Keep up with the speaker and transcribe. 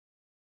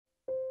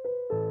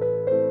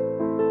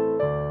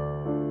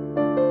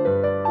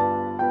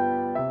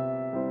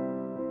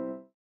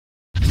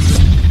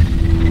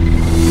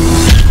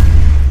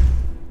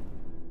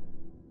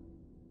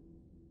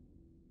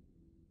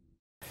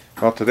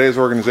Well, today's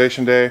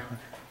organization day.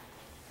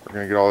 We're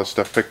going to get all this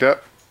stuff picked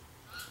up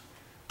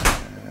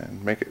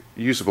and make it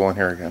usable in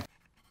here again.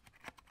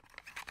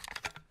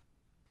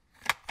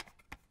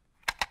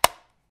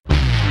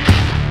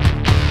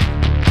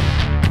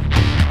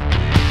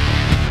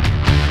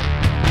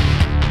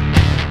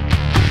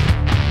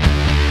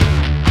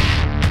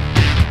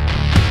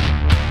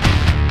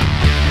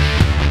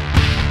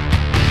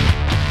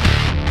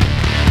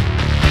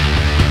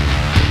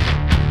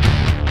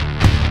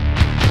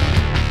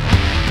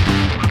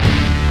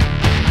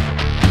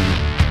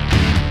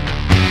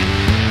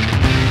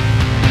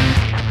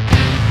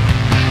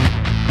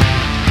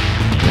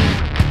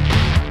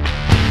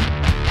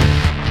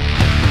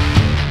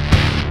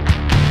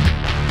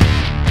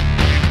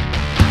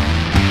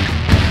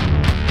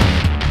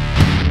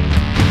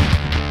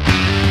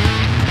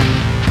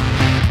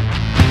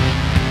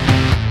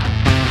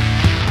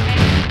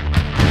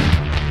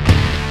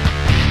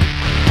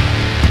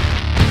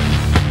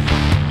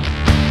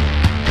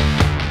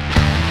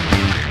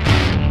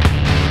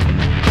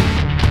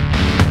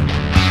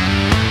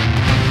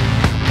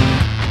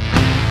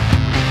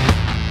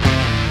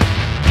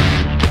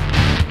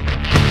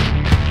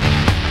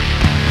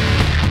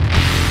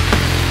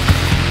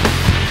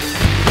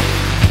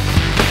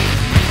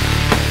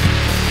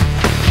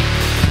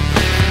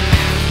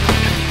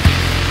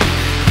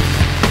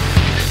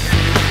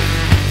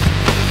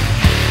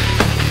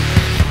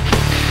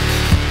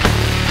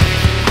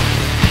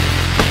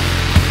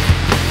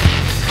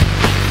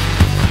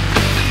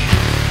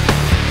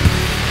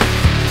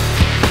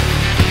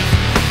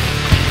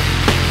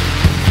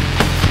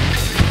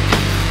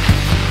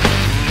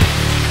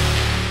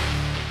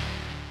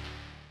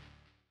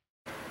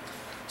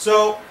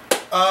 So,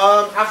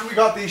 after we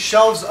got these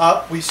shelves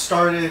up, we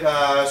started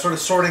sort of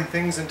sorting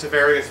things into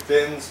various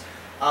bins,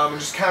 and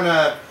just kind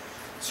of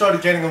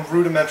started getting a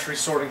rudimentary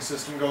sorting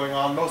system going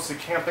on. Mostly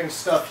camping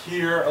stuff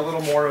here, a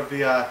little more of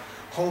the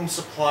home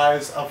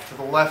supplies up to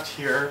the left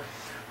here.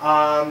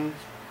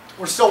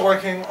 We're still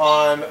working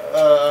on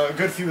a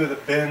good few of the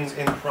bins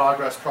in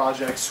progress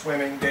projects,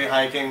 swimming, day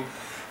hiking,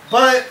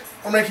 but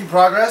we're making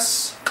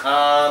progress.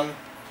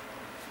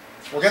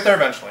 We'll get there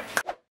eventually.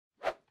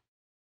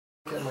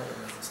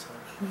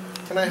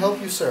 Can I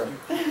help you, sir?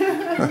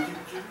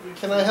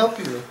 Can I help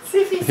you?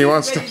 See if he He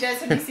wants what to. he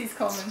does when he sees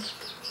Coleman.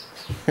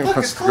 He Look,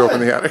 wants it's to go up in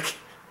Colin. the attic.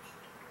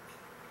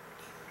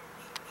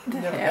 You've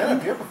never been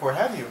up here before,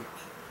 have you?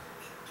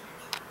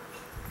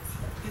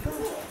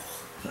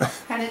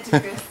 Hand it to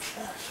Chris.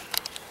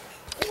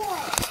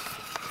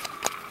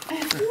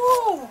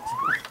 Whoa!